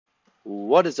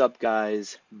What is up,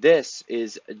 guys? This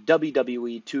is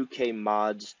WWE 2K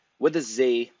Mods with a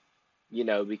Z,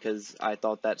 because I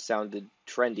thought that sounded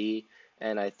trendy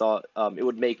and I thought it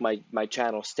would make my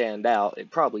channel stand out.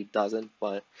 It probably doesn't,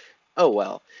 but oh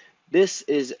well. This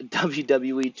is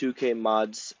WWE 2K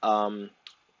Mods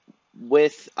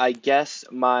with, I guess,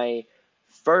 my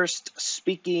first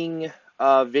speaking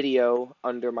video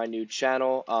under my new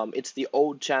channel. It's the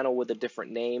old channel with a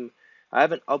different name. I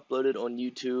haven't uploaded on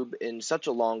YouTube in such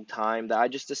a long time that I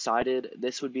just decided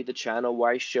this would be the channel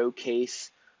where I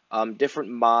showcase different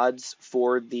mods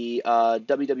for the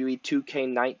WWE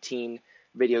 2K19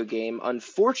 video game.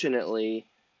 Unfortunately,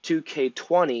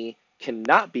 2K20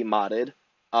 cannot be modded.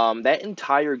 That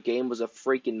entire game was a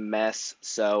freaking mess,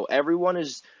 so everyone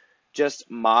is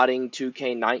just modding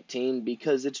 2K19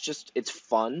 because it's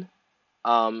fun,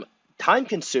 um, time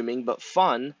consuming but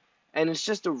fun, and it's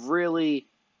just a really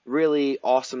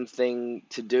awesome thing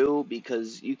to do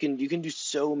because you can do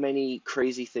so many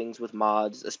crazy things with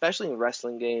mods, especially in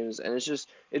wrestling games, and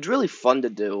it's really fun to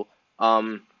do.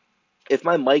 If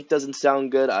my mic doesn't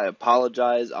sound good, I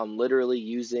apologize. I'm literally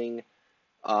using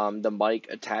the mic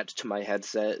attached to my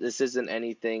headset. This isn't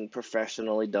anything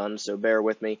professionally done, so bear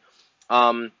with me.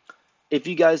 Um, if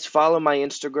you guys follow my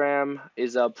Instagram,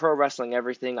 is Pro Wrestling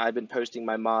Everything. I've been posting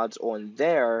my mods on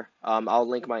there. I'll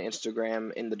link my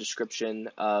Instagram in the description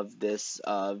of this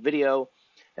video.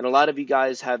 And a lot of you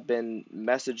guys have been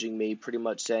messaging me, pretty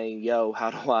much saying, "Yo,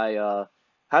 how do I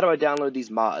download these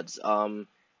mods?"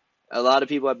 A lot of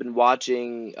people have been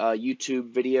watching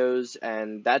YouTube videos,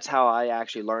 and that's how I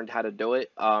actually learned how to do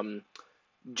it.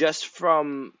 Just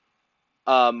from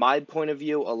my point of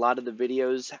view, a lot of the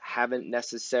videos haven't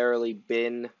necessarily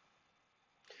been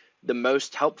the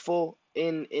most helpful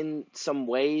in some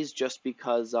ways, just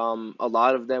because a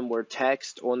lot of them were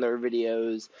text on their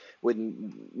videos with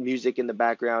music in the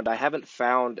background. I haven't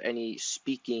found any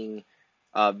speaking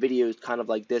videos kind of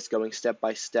like this, going step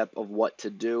by step of what to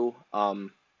do.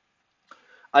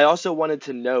 I also wanted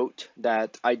to note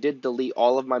that I did delete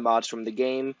all of my mods from the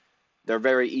game. They're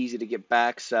very easy to get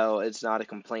back, so it's not a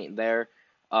complaint there.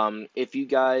 If you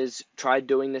guys tried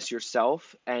doing this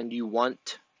yourself and you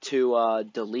want to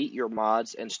delete your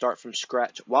mods and start from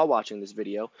scratch while watching this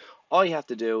video, all you have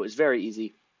to do is very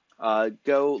easy.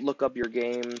 Go look up your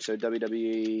game, so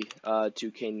WWE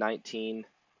 2K19,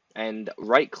 and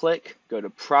right click, go to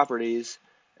Properties,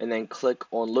 and then click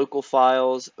on Local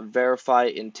Files, Verify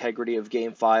Integrity of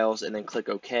Game Files, and then click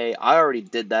OK. I already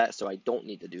did that, so I don't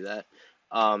need to do that.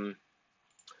 Um,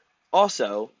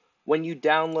 Also, when you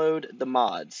download the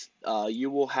mods, you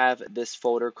will have this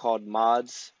folder called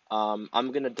Mods.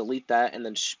 I'm going to delete that and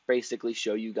then basically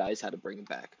show you guys how to bring it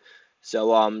back.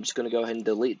 So I'm just going to go ahead and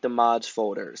delete the mods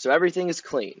folder. So everything is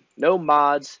clean. No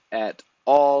mods at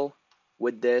all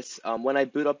with this. When I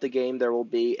boot up the game, there will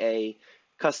be a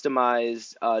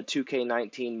customized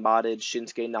 2K19 modded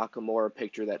Shinsuke Nakamura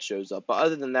picture that shows up. But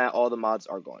other than that, all the mods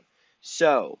are gone.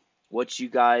 So what you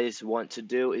guys want to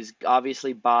do is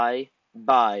obviously buy.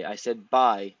 I said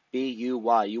buy,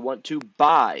 B-U-Y. You want to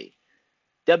buy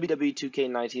WWE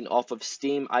 2K19 off of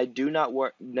Steam. I do not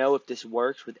know if this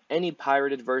works with any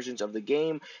pirated versions of the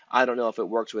game. I don't know if it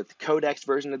works with Codex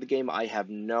version of the game. I have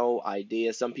no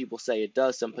idea. Some people say it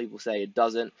does. Some people say it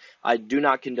doesn't. I do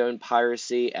not condone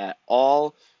piracy at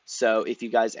all. So if you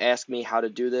guys ask me how to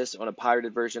do this on a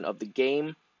pirated version of the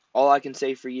game, all I can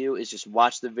say for you is just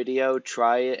watch the video,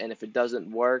 try it, and if it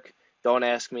doesn't work, don't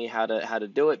ask me how to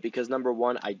do it, because number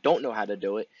one, I don't know how to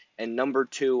do it, and number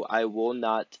two, I will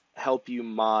not help you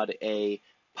mod a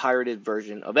pirated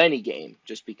version of any game,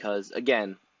 just because,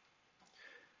 again,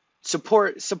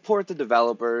 support the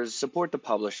developers, support the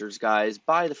publishers, guys.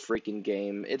 Buy the freaking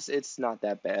game. It's not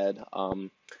that bad.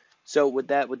 So with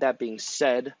that being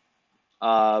said,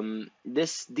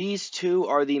 these two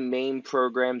are the main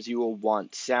programs you will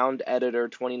want. Sound Editor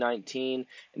 2019,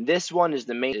 and this one is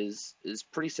the main. Is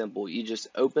pretty simple. You just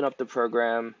open up the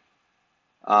program,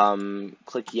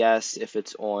 click yes if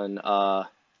it's on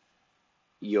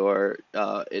your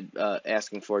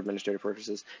asking for administrative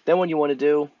purposes. Then what you want to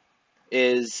do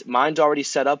is, mine's already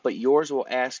set up, but yours will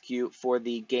ask you for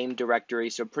the game directory.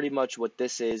 So pretty much what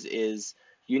this is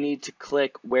you need to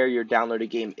click where your downloaded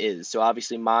game is. So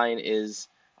obviously mine is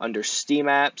under Steam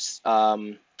Apps,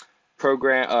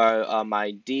 program,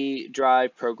 my D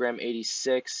drive, Program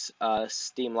 86,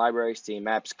 Steam Library, Steam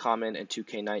Apps, Common, and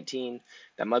 2K19.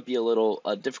 That might be a little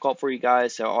difficult for you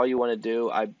guys. So all you want to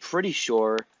do, I'm pretty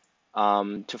sure,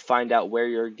 to find out where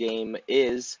your game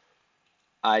is.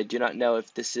 I do not know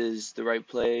if this is the right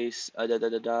place.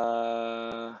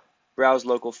 Browse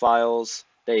local files.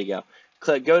 There you go.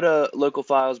 go to local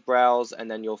files, browse, and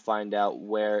then you'll find out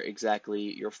where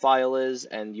exactly your file is,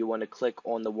 and you want to click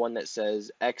on the one that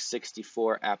says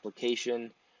x64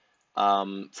 application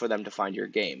for them to find your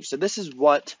game. So this is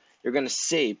what you're going to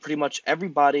see. Pretty much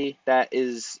everybody that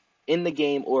is in the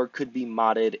game or could be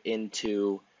modded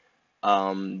into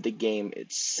the game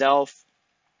itself.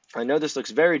 I know this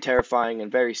looks very terrifying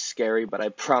and very scary, but I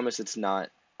promise it's not.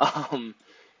 And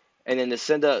then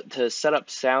to set up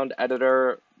sound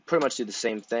editor, pretty much do the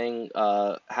same thing.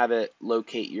 Have it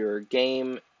locate your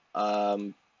game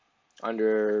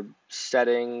under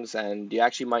settings, and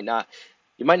you might not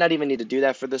even need to do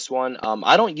that for this one.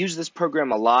 I don't use this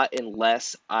program a lot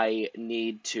unless I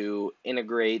need to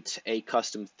integrate a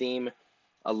custom theme.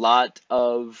 A lot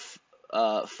of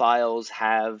files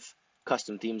have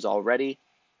custom themes already.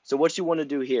 So what you want to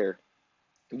do here,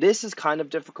 this is kind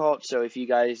of difficult, so if you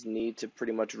guys need to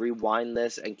pretty much rewind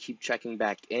this and keep checking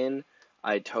back in,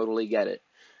 I totally get it.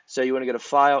 So you want to go to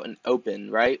File and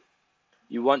Open, right?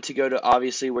 You want to go to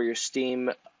obviously where your Steam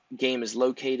game is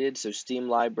located, so Steam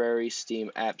Library,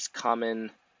 Steam Apps Common,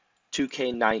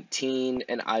 2K19,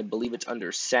 and I believe it's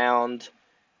under Sound.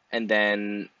 And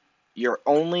then you're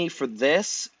only, for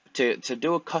this, to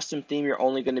do a custom theme, you're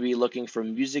only going to be looking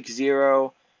from Music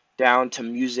 0 down to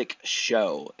Music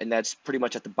Show, and that's pretty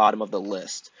much at the bottom of the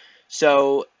list.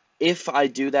 So if I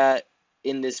do that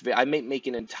in this video, I may make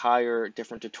an entire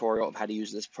different tutorial of how to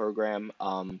use this program.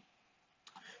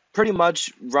 Pretty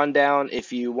much rundown,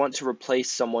 if you want to replace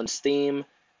someone's theme,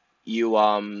 you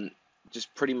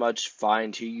just pretty much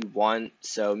find who you want.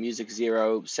 So Music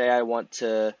 0, say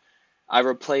I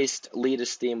replaced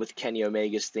Lita's theme with Kenny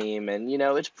Omega's theme, and you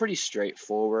know, it's pretty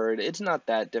straightforward. It's not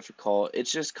that difficult.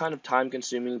 It's just kind of time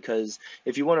consuming because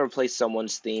if you want to replace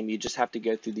someone's theme, you just have to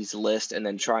go through these lists and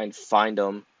then try and find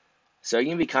them. So it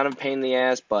can be kind of a pain in the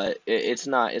ass, but it's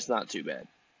not too bad.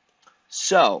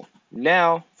 So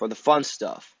now for the fun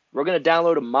stuff. We're gonna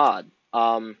download a mod.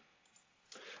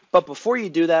 But before you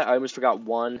do that, I almost forgot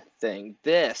one thing.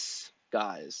 This,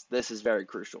 guys, this is very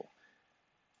crucial.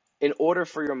 In order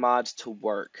for your mods to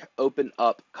work, open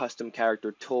up custom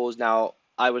character tools. Now,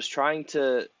 I was trying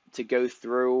to go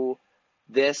through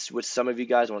this with some of you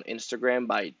guys on Instagram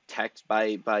by text,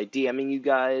 by DMing you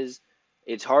guys.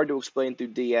 It's hard to explain through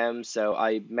DM, so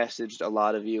I messaged a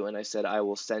lot of you and I said I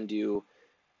will send you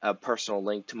a personal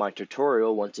link to my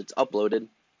tutorial once it's uploaded.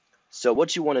 So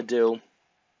what you want to do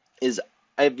is,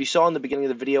 if you saw in the beginning of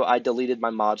the video, I deleted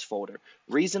my mods folder.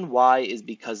 Reason why is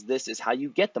because this is how you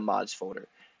get the mods folder.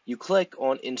 You click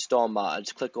on install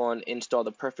mods, click on install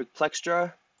the perfect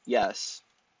Plextra, yes,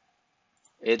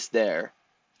 it's there.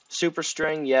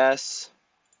 Superstring, yes.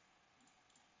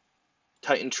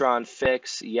 Titantron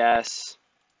fix, yes.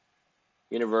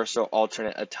 Universal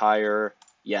alternate attire,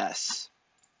 yes.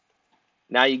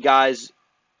 Now you guys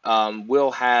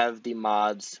will have the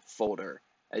mods folder.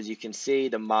 As you can see,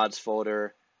 the mods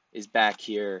folder is back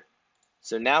here.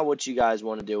 So now what you guys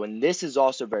want to do, and this is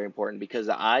also very important because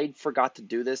I forgot to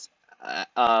do this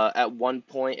at one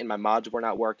point and my mods were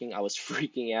not working. I was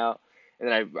freaking out, and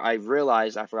then I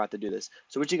realized I forgot to do this.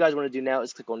 So what you guys want to do now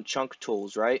is click on Chunk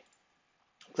Tools, right?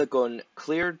 Click on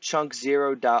Clear Chunk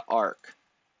 0.arc.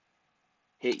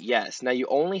 Hit yes. Now you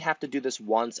only have to do this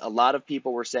once. A lot of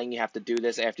people were saying you have to do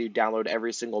this after you download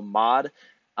every single mod.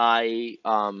 I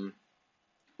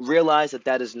realized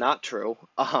that is not true.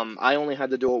 I only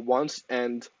had to do it once,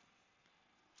 and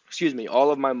excuse me,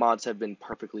 all of my mods have been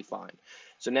perfectly fine.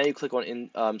 So now you click on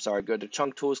go to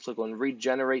Chunk Tools, click on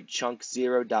Regenerate Chunk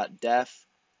 0.def.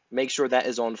 Make sure that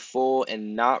is on full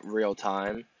and not real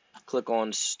time. Click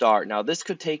on Start. Now this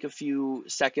could take a few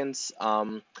seconds.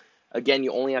 Again,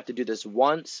 you only have to do this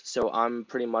once, so I'm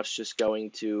pretty much just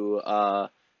going to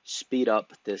speed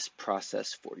up this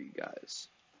process for you guys.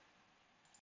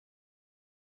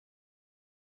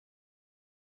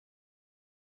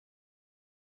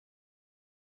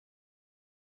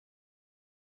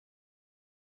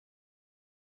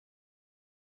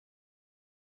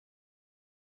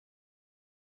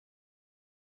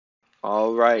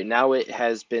 Alright, now it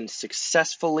has been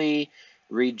successfully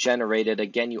regenerated.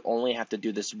 Again, you only have to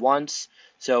do this once.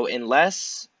 So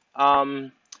unless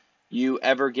you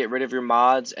ever get rid of your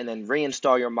mods and then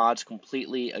reinstall your mods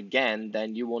completely again,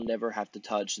 then you will never have to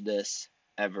touch this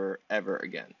ever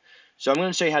again. So I'm going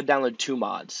to show you how to download two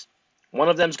mods. One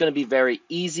of them is going to be very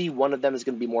easy, one of them is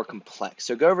going to be more complex.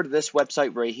 So go over to this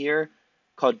website right here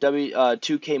called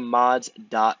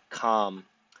 2kmods.com.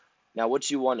 Now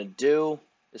what you want to do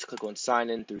is click on sign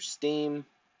in through Steam,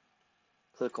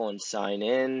 click on sign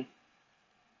in,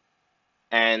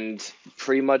 and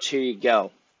pretty much here you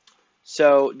go.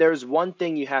 So there's one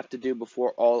thing you have to do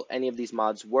before any of these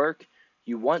mods work.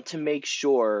 you want to make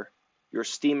sure your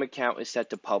Steam account is set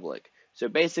to public. So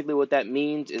basically what that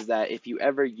means is that if you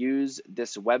ever use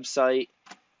this website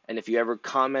and if you ever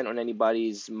comment on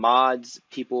anybody's mods,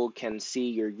 people can see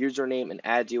your username and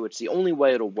add you. It's the only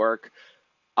way it'll work.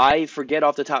 I forget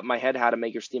off the top of my head how to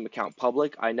make your Steam account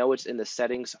public. I know it's in the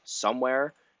settings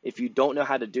somewhere. If you don't know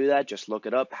how to do that, just look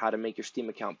it up, how to make your Steam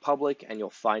account public, and you'll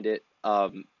find it.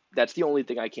 That's the only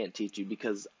thing I can't teach you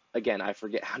because, again, I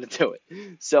forget how to do it.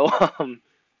 So,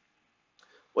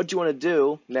 what you want to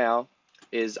do now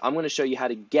is I'm going to show you how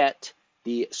to get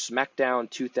the SmackDown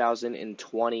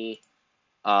 2020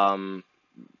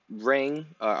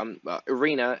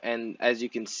 arena, and as you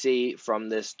can see from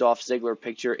this Dolph Ziggler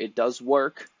picture, it does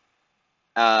work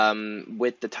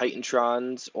with the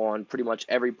Titantrons on pretty much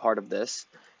every part of this.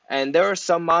 And there are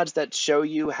some mods that show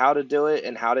you how to do it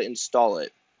and how to install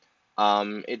it.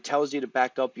 It tells you to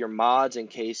back up your mods in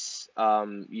case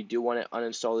you do want to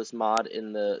uninstall this mod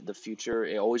in the future.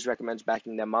 It always recommends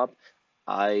backing them up.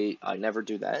 I never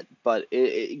do that, but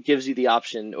it gives you the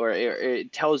option, or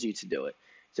it tells you to do it.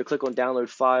 So click on download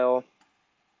file.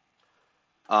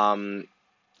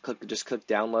 Just click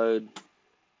download.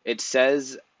 It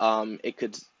says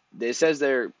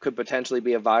there could potentially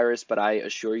be a virus, but I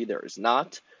assure you there is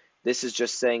not. This is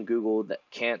just saying Google that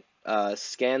can't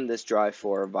scan this drive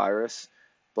for a virus,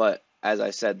 but as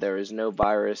I said, there is no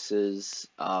viruses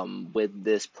with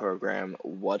this program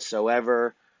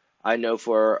whatsoever. I know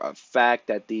for a fact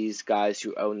that these guys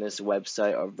who own this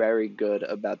website are very good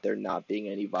about there not being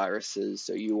any viruses,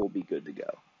 so you will be good to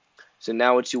go. So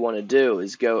now what you want to do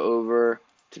is go over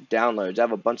to downloads. I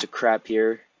have a bunch of crap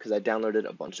here because I downloaded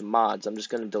a bunch of mods. I'm just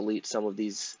going to delete some of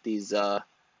these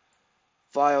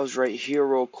files right here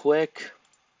real quick.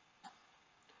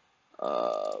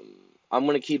 I'm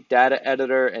going to keep data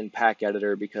editor and pack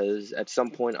editor because at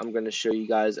some point I'm going to show you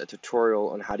guys a tutorial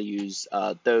on how to use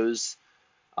those.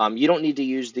 You don't need to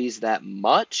use these that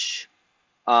much.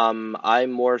 I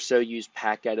more so used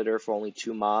pack editor for only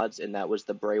 2 mods, and that was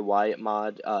the Bray Wyatt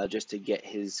mod, just to get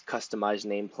his customized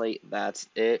nameplate. That's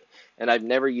it. And I've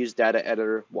never used data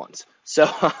editor once. So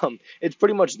it's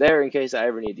pretty much there in case I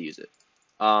ever need to use it.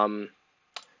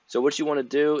 So what you want to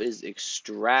do is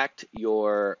extract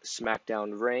your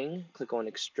SmackDown ring. Click on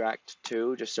extract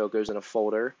to, just so it goes in a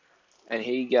folder. And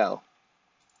here you go.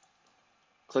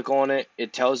 Click on it.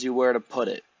 It tells you where to put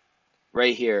it.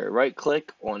 Right here, right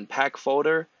click on pack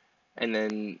folder, and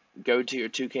then go to your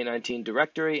 2K19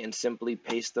 directory and simply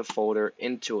paste the folder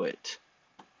into it.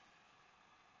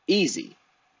 Easy.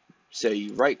 So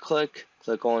you right click,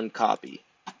 click on copy.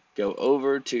 Go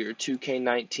over to your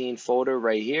 2K19 folder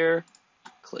right here,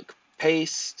 click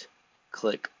paste,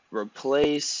 click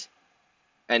replace,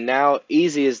 and now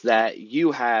easy as that,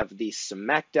 you have the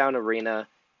SmackDown arena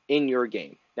in your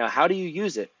game. Now how do you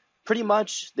use it? Pretty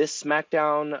much, this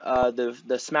SmackDown,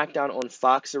 the SmackDown on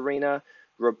Fox Arena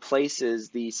replaces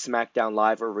the SmackDown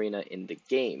Live Arena in the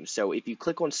game. So if you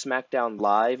click on SmackDown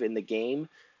Live in the game,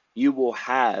 you will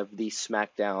have the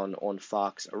SmackDown on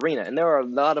Fox Arena. And there are a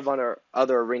lot of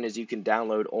other arenas you can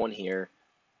download on here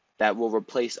that will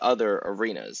replace other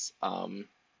arenas.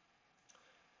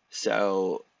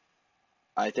 So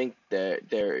I think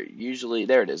they're usually,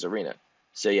 there it is, arena.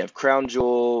 So you have Crown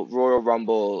Jewel, Royal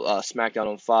Rumble, SmackDown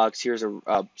on Fox. Here's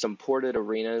some ported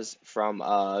arenas from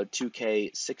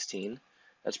 2K16.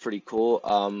 That's pretty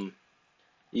cool.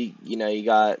 You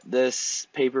got this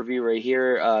pay-per-view right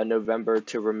here, November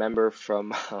to Remember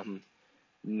from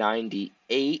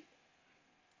 '98.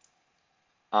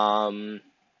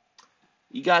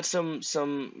 You got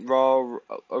some Raw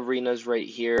arenas right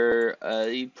here.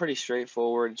 Pretty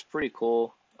straightforward. It's pretty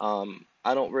cool.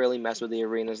 I don't really mess with the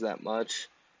arenas that much.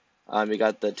 You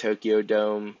got the Tokyo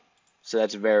Dome, so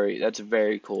that's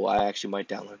very cool. I actually might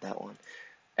download that one.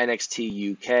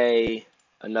 NXT UK,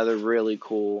 another really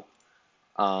cool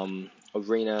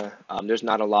arena. There's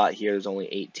not a lot here. There's only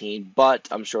 18, but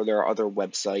I'm sure there are other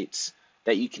websites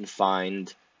that you can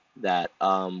find that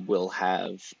will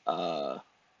have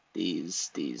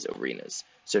these arenas.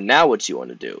 So now what you want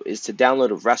to do is to download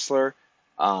a wrestler.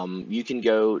 You can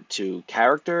go to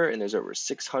character, and there's over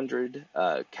 600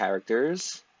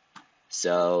 characters.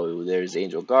 So there's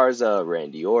Angel Garza,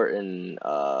 Randy Orton,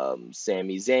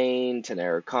 Sami Zayn,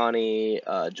 Tanara Connie,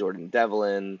 Jordan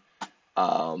Devlin,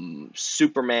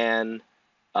 Superman.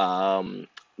 Now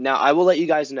I will let you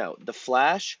guys know, The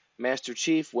Flash, Master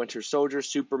Chief, Winter Soldier,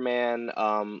 Superman,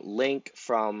 Link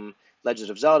from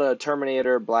Legend of Zelda,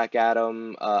 Terminator, Black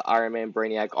Adam, Iron Man,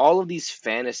 Brainiac, all of these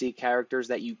fantasy characters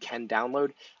that you can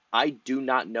download. I do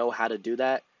not know how to do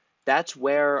that. That's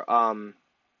where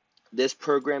this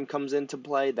program comes into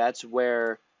play. That's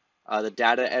where the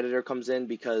data editor comes in,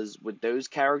 because with those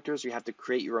characters you have to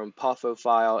create your own POFO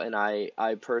file, and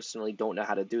I personally don't know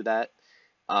how to do that.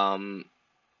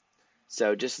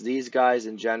 So just these guys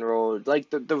in general, like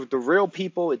the real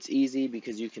people, it's easy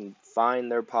because you can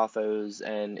find their POFOs,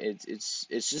 and it's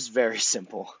just very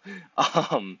simple.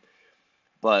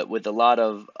 But with a lot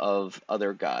of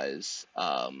other guys,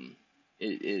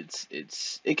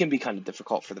 it can be kind of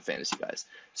difficult for the fantasy guys.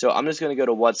 So I'm just gonna go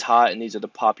to what's hot, and these are the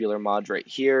popular mods right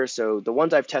here. So the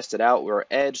ones I've tested out were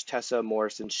Edge, Tessa,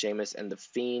 Morrison, Sheamus, and the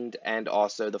Fiend, and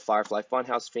also the Firefly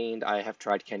Funhouse Fiend. I have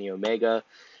tried Kenny Omega.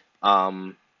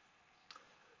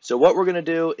 So what we're gonna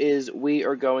do is we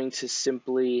are going to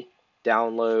simply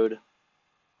download.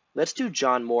 Let's do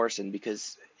John Morrison,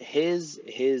 because his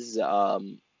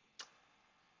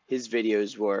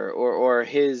videos were, or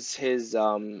his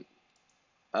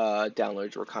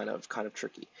downloads were kind of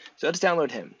tricky. So let's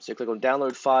download him. So click on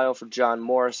download file for John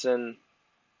Morrison.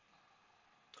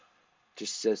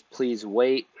 Just says please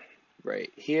wait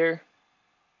right here.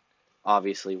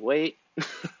 Obviously wait.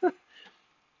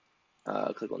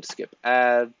 Click on skip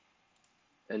ad.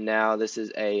 And now this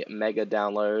is a mega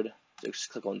download. So just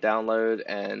click on download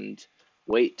and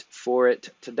wait for it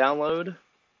to download.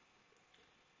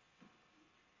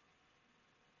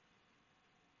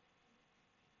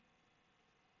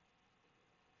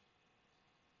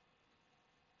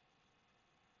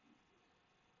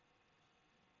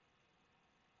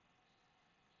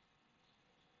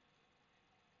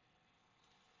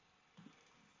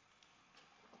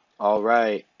 All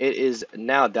right, it is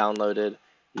now downloaded.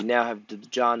 You now have the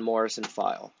John Morrison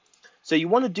file. So you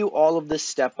want to do all of this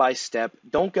step by step.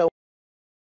 Don't go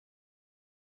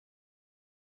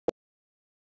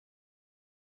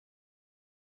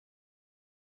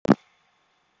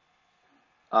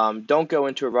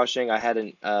into rushing. I had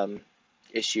an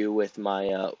issue with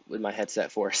my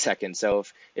headset for a second, so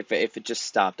if it just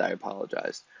stopped, I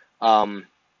apologize. Like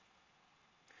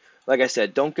I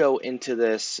said, don't go into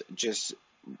this just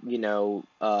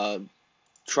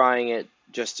trying it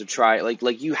just to try it.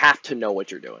 Like you have to know what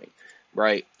you're doing,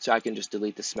 right? So I can just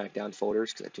delete the SmackDown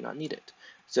folders because I do not need it.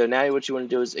 So now what you want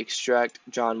to do is extract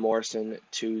John Morrison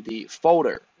to the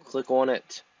folder. Click on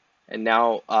it, and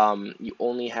now you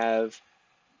only have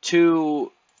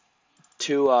two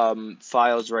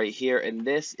files right here, and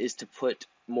this is to put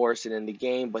Morrison in the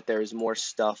game, but there's more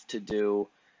stuff to do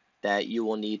that you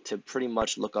will need to pretty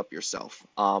much look up yourself.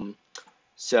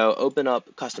 So open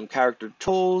up custom character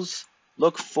tools,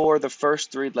 look for the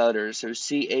first three letters, so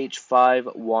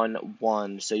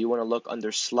CH511. So you want to look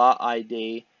under slot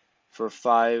ID for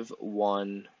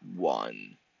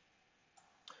 511.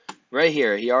 Right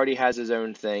here, he already has his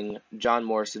own thing, John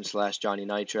Morrison / Johnny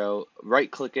Nitro.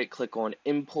 Right click it, click on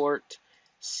import,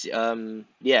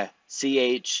 CH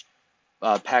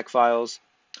pack files.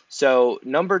 So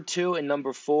number 2 and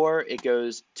number 4, it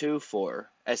goes 2, 4.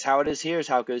 As how it is here is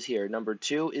how it goes here. Number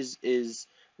 2 is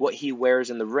what he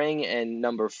wears in the ring, and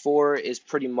number 4 is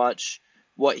pretty much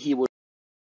what he would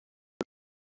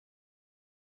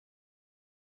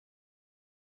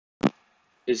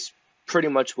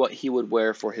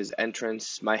wear for his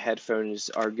entrance. My headphones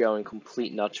are going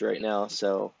complete nuts right now,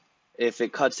 so if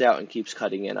it cuts out and keeps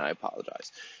cutting in, I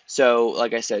apologize. So,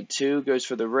 like I said, 2 goes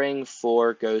for the ring,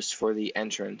 4 goes for the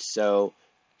entrance. So,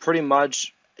 pretty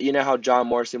much, you know how John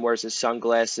Morrison wears his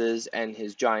sunglasses and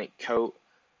his giant coat?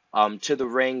 To the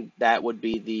ring, that would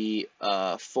be the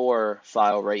 4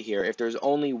 file right here. If there's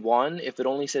only 1, if it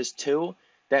only says 2,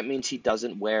 that means he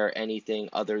doesn't wear anything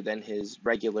other than his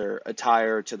regular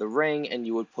attire to the ring, and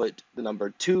you would put the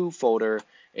number 2 folder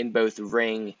in both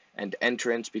ring and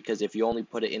entrance, because if you only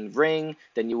put it in ring,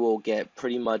 then you will get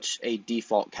pretty much a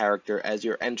default character as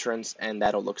your entrance, and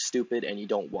that'll look stupid and you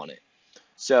don't want it.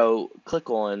 So click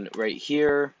on right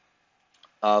here,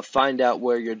 find out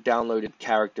where your downloaded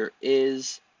character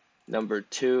is. Number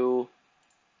 2,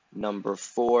 number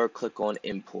 4, click on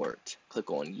import. Click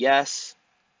on yes.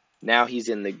 Now he's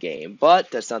in the game,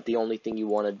 but that's not the only thing you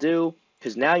want to do,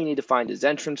 because now you need to find his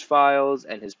entrance files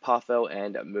and his POFO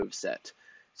and moveset.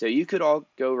 So you could all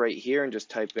go right here and just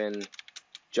type in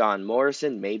John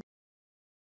Morrison.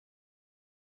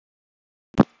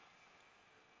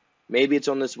 Maybe it's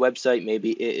on this website,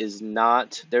 maybe it is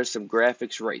not. There's some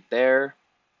graphics right there.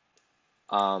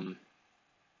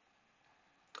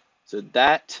 So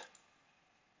that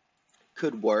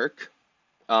could work,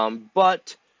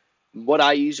 but what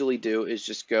I usually do is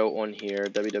just go on here,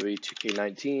 WWE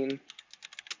 2K19,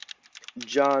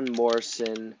 John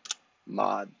Morrison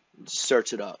mod,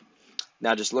 search it up.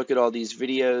 Now just look at all these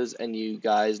videos, and you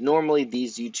guys, normally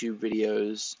these YouTube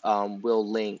videos will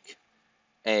link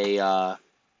a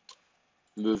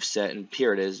moveset, and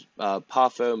here it is,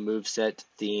 PAFO moveset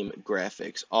theme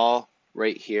graphics, all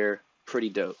right here, pretty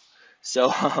dope.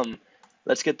 So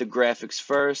let's get the graphics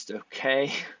first.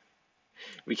 Okay.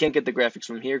 We can't get the graphics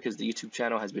from here because the YouTube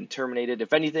channel has been terminated.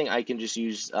 If anything, I can just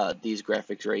use these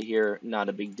graphics right here, not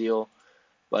a big deal.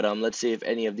 But let's see if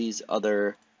any of these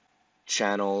other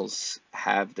channels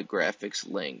have the graphics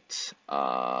linked.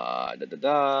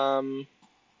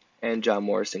 And John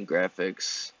Morrison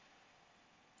graphics.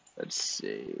 Let's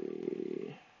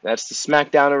see. That's the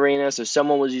SmackDown Arena. So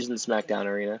someone was using the SmackDown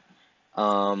Arena.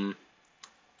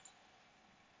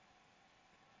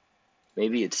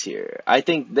 Maybe it's here. I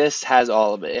think this has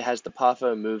all of it. It has the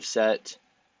PAFO moveset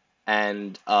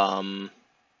and the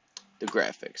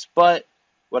graphics. But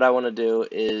what I want to do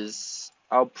is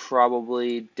I'll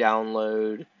probably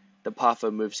download the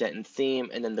PAFO moveset and theme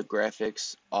and then the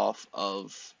graphics off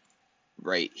of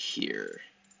right here.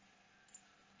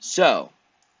 So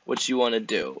what you want to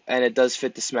do, and it does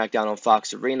fit the SmackDown on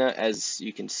Fox Arena, as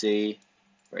you can see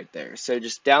right there. So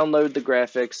just download the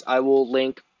graphics. I will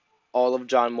link all of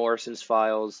John Morrison's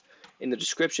files in the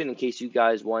description in case you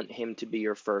guys want him to be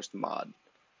your first mod.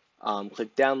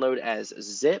 Click download as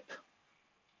zip.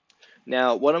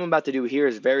 Now, what I'm about to do here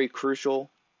is very crucial,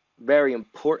 very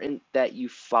important that you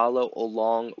follow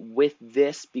along with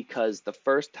this, because the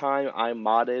first time I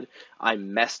modded, I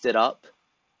messed it up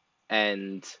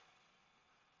and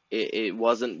it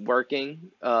wasn't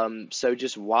working. So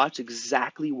just watch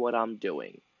exactly what I'm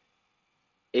doing.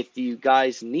 If you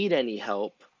guys need any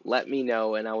help, let me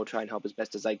know and I will try and help as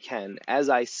best as I can. As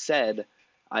I said,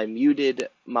 I muted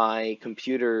my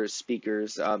computer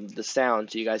speakers, the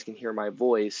sound, so you guys can hear my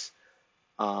voice.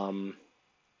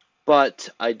 But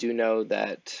I do know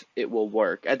that it will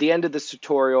work. At the end of this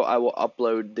tutorial, I will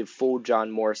upload the full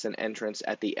John Morrison entrance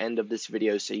at the end of this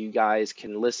video so you guys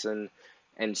can listen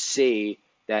and see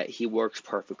that he works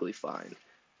perfectly fine.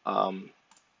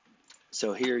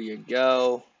 So here you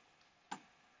go.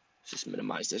 Let's just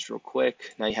minimize this real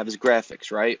quick. Now you have his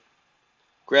graphics, right?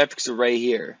 Graphics are right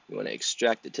here. You want to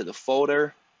extract it to the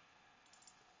folder.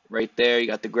 Right there, you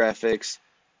got the graphics.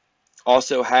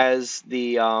 Also has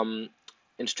the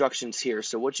instructions here.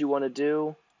 So what you want to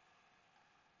do,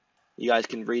 you guys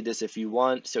can read this if you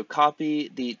want. So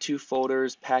copy the 2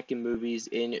 folders, pack in movies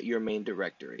in your main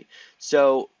directory.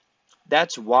 So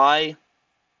that's why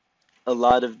a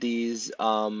lot of these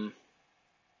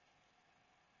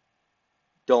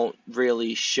don't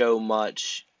really show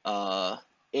much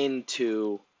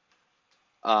into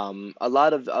a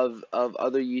lot of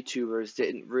other YouTubers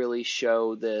didn't really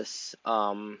show this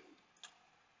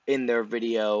in their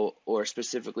video, or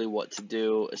specifically what to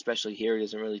do, especially here. It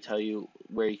doesn't really tell you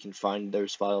where you can find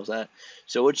those files at.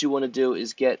 So what you want to do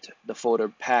is get the folder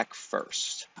pack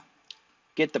first.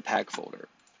 Get the pack folder.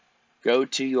 Go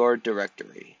to your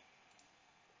directory.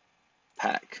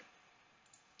 Pack.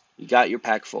 You got your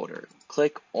pack folder.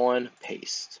 Click on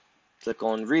paste. Click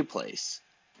on replace.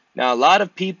 Now a lot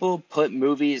of people put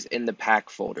movies in the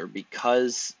pack folder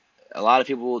because a lot of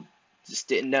people just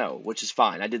didn't know, which is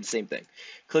fine. I did the same thing.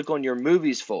 Click on your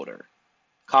movies folder,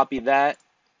 copy that,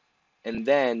 and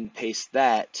then paste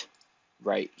that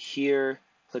right here.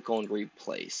 Click on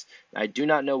replace. Now, I do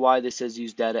not know why this says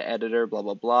use data editor, blah,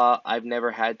 blah, blah. I've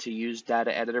never had to use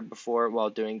data editor before while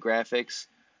doing graphics.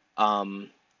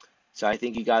 So I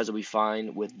think you guys will be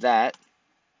fine with that.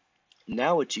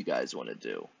 Now what you guys want to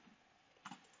do,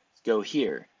 go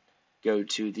here. Go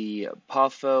to the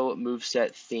PAFO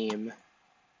moveset theme.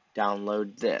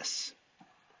 Download this.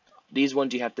 These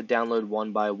ones you have to download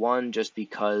one by one, just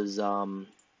because,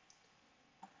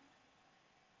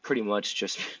 pretty much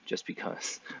just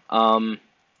because. Download,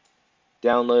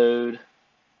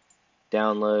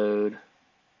 download,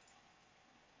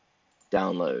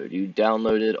 download. You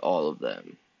downloaded all of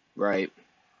them, right?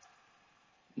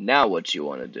 Now what you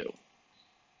want to do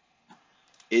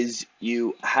is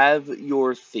you have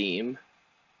your theme,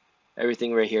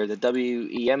 everything right here, the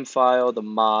WEM file, the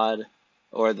mod,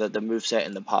 or the moveset,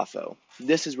 and the PAFO.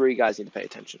 This is where you guys need to pay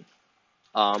attention.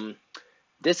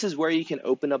 This is where you can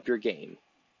open up your game.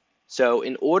 So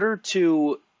in order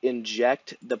to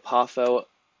inject the PAFO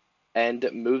and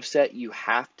moveset, you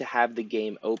have to have the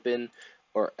game open,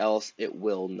 or else it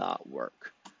will not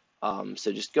work.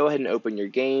 So just go ahead and open your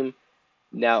game.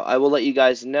 Now, I will let you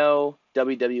guys know,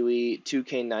 WWE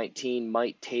 2K19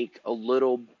 might take a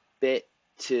little bit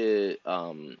to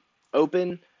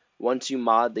open once you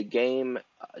mod the game,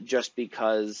 just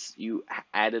because you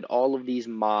added all of these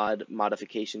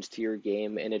modifications to your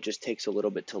game, and it just takes a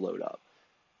little bit to load up.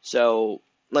 So,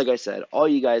 like I said, all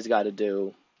you guys got to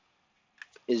do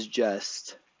is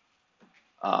just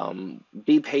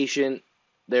be patient.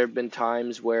 there have been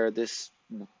times where this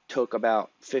took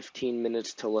about 15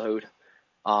 minutes to load.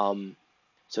 Um,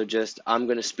 so I'm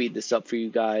gonna speed this up for you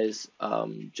guys.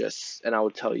 And I will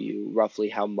tell you roughly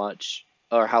how much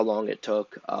or how long it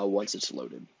took once it's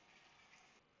loaded.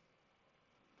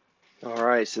 All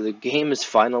right, so the game is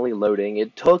finally loading.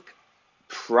 It took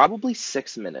probably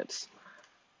 6 minutes,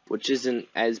 which isn't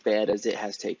as bad as it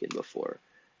has taken before.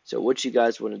 So what you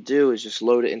guys want to do is just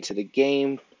load it into the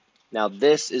game. Now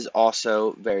this is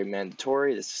also very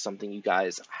mandatory. This is something you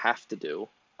guys have to do.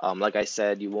 Like I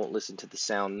said, you won't listen to the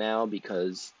sound now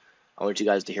because I want you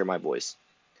guys to hear my voice.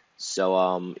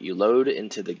 So you load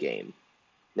into the game.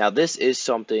 Now this is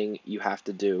something you have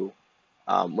to do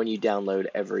when you download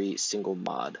every single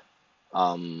mod.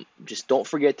 Just don't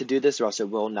forget to do this or else it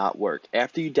will not work.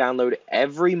 After you download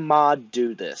every mod,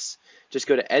 do this. Just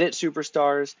go to Edit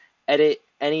Superstars, edit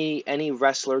any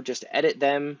wrestler, just edit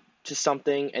them to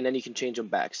something, and then you can change them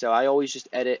back. So I always just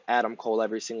edit Adam Cole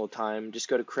every single time. Just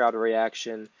go to Crowd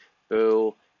Reaction,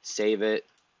 boo, save it,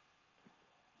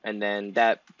 and then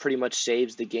that pretty much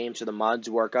saves the game so the mods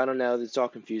work. I don't know, it's all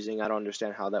confusing. I don't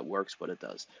understand how that works, but it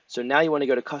does. So now you want to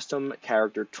go to Custom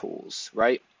Character Tools,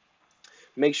 right?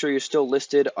 Make sure you're still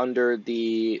listed under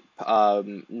the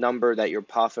number that your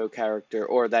PAFO character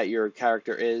or that your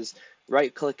character is.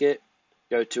 Right click it,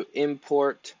 go to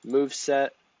Import Moveset.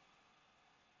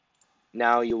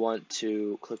 Now you want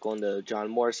to click on the John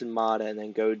Morrison mod and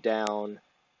then go down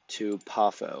to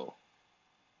PAFO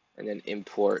and then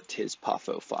import his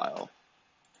PAFO file.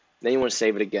 Then you want to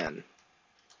save it again.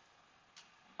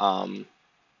 Now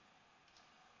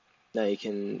you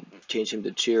can change him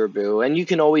to Cheer or Boo, and you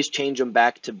can always change him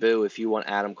back to Boo if you want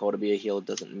Adam Cole to be a heel. It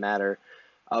doesn't matter.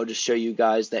 I'll just show you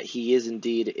guys that he is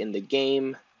indeed in the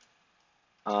game.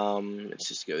 Let's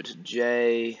just go to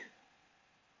J.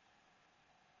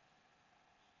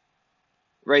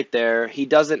 Right there. He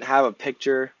doesn't have a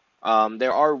picture.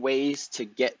 There are ways to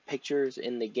get pictures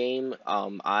in the game.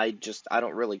 I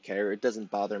don't really care. It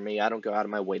doesn't bother me. I don't go out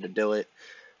of my way to do it.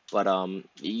 But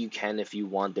you can if you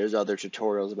want. There's other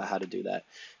tutorials about how to do that.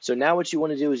 So now what you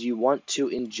want to do is you want to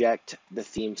inject the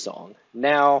theme song.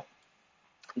 Now,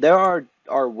 there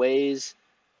are ways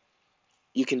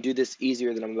you can do this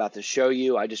easier than I'm about to show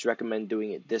you. I just recommend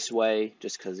doing it this way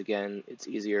just because, again, it's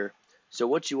easier. So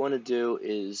what you want to do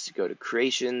is go to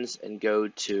Creations and go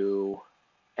to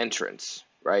Entrance,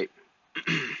 right?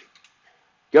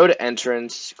 Go to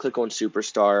Entrance, click on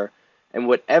Superstar, and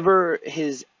whatever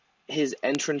his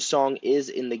entrance song is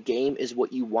in the game is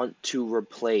what you want to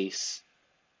replace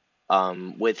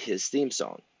with his theme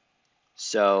song.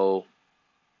 So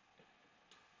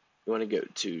you want to go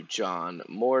to John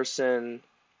Morrison.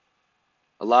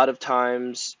 A lot of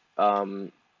times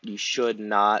you should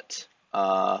not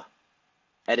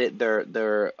edit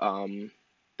their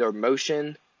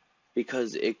motion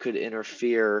because it could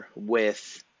interfere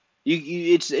with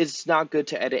it's not good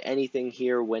to edit anything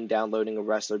here when downloading a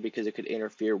wrestler because it could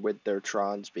interfere with their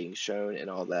trons being shown and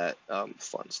all that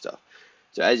fun stuff.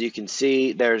 So as you can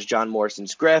see, there's John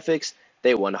Morrison's graphics.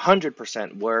 They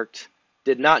 100% worked.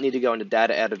 Did not need to go into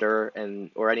data editor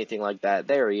or anything like that.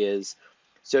 There he is.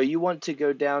 So you want to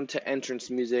go down to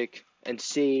entrance music and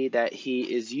see that he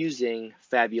is using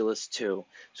Fabulous 2.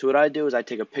 So what I do is I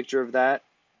take a picture of that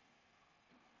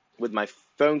with my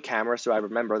phone camera so I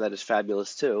remember that it's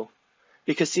Fabulous 2.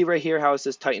 Because see right here how it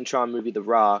says Titantron movie The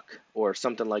Rock or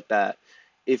something like that.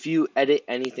 If you edit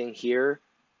anything here,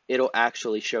 it'll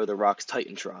actually show The Rock's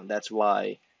Titantron. That's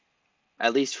why,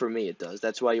 at least for me it does.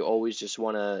 That's why you always just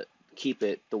want to keep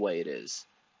it the way it is.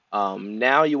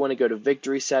 Now you want to go to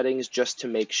Victory Settings just to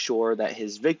make sure that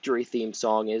his Victory theme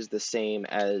song is the same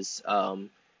as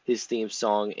his theme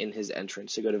song in his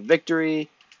entrance. So go to Victory,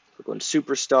 click on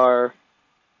Superstar,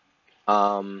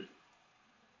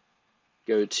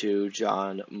 go to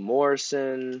John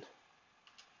Morrison,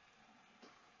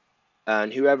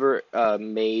 and whoever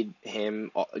made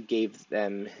him gave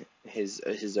them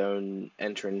his own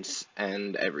entrance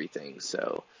and everything.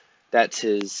 So that's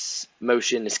his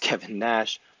motion is Kevin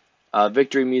Nash.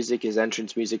 Victory music, his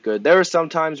entrance music, good. There are some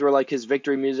times where like his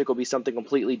victory music will be something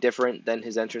completely different than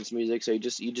his entrance music, so you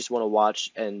just want to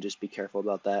watch and just be careful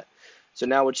about that. So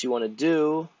now what you want to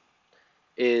do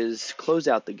is close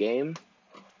out the game,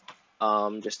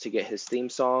 just to get his theme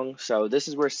song. So this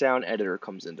is where Sound Editor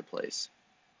comes into place.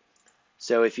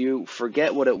 So if you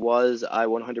forget what it was,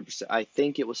 I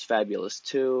think it was Fabulous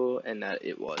 2, and that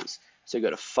it was. So go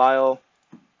to File,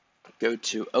 go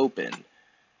to Open.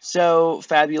 So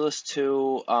Fabulous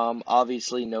 2,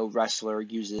 obviously no wrestler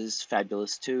uses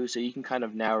Fabulous 2, so you can kind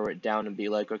of narrow it down and be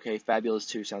like, okay, Fabulous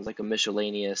 2 sounds like a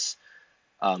miscellaneous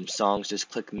songs,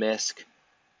 just click MISC.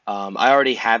 I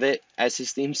already have it as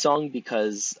his theme song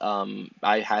because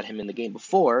I had him in the game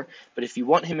before, but if you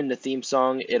want him in the theme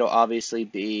song, it'll obviously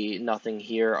be nothing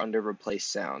here under replace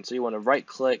sound. So you want to right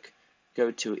click,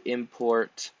 go to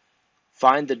import,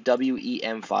 find the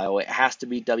WEM file. It has to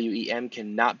be WEM,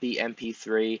 cannot be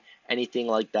MP3, anything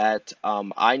like that.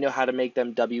 I know how to make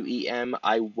them WEM.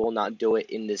 I will not do it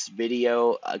in this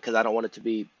video because I don't want it to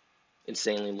be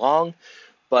insanely long.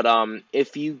 But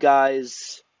if you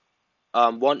guys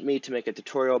want me to make a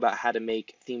tutorial about how to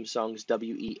make theme songs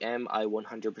WEM, I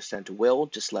 100% will.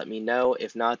 Just let me know.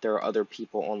 If not, there are other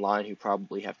people online who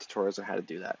probably have tutorials on how to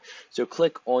do that. So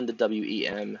click on the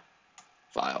WEM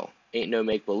file. Ain't no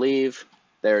make believe.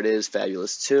 There it is,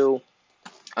 Fabulous 2.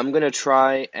 I'm gonna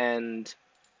try and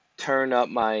turn up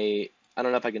my, I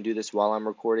don't know if I can do this while I'm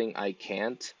recording. I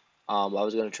can't. I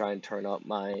was gonna try and turn up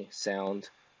my sound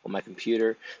on my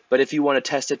computer, but if you want to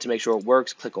test it to make sure it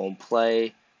works, click on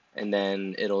play, and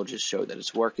then it'll just show that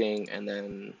it's working, and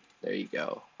then there you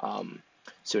go.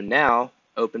 So now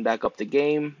open back up the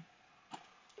game.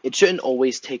 It shouldn't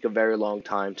always take a very long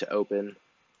time to open.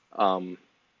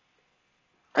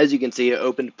 As you can see, it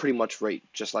opened pretty much right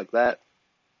just like that.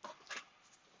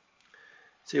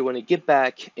 So you want to get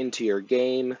back into your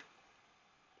game,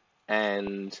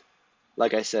 and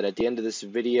like I said, at the end of this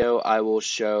video, I will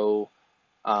show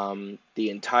the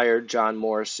entire John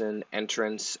Morrison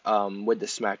entrance with the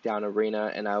SmackDown Arena,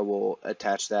 and I will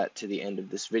attach that to the end of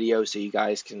this video so you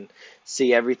guys can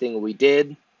see everything we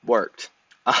did worked.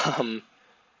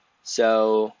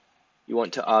 So you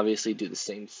want to obviously do the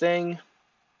same thing,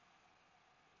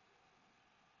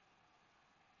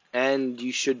 and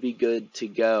you should be good to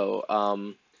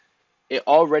go. It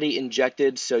already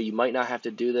injected, so you might not have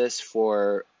to do this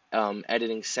for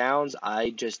editing sounds. I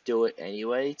just do it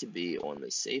anyway to be on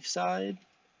the safe side,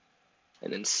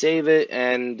 and then save it,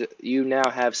 and you now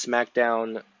have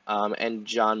SmackDown and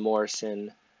John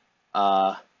Morrison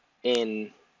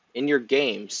in your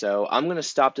game. So I'm gonna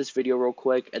stop this video real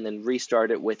quick and then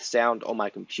restart it with sound on my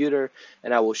computer,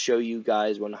 and I will show you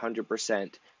guys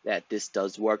 100% that this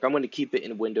does work. I'm going to keep it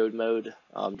in windowed mode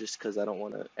just because I don't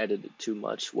want to edit it too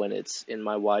much when it's in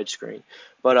my widescreen.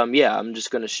 But yeah, I'm just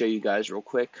going to show you guys real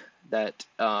quick that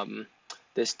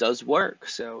this does work.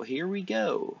 So here we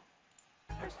go. The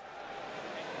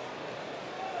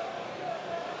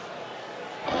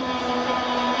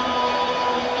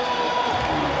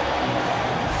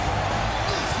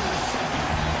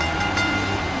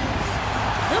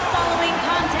following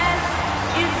contest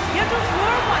is scheduled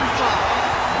for one fall.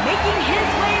 Making his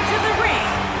way to the ring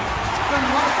from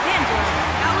Los Angeles,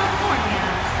 California,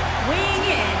 weighing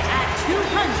in at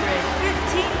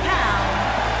 215 pounds.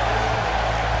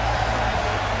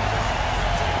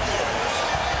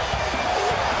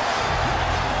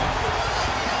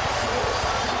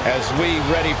 As we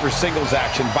ready for singles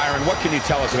action, Byron, what can you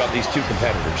tell us about these two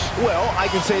competitors? Well, I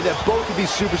can say that both of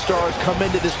these superstars come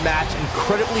into this match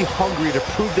incredibly hungry to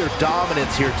prove their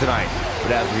dominance here tonight.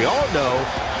 But as we all know,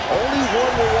 only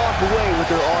one will walk away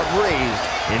with their arm raised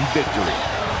in victory.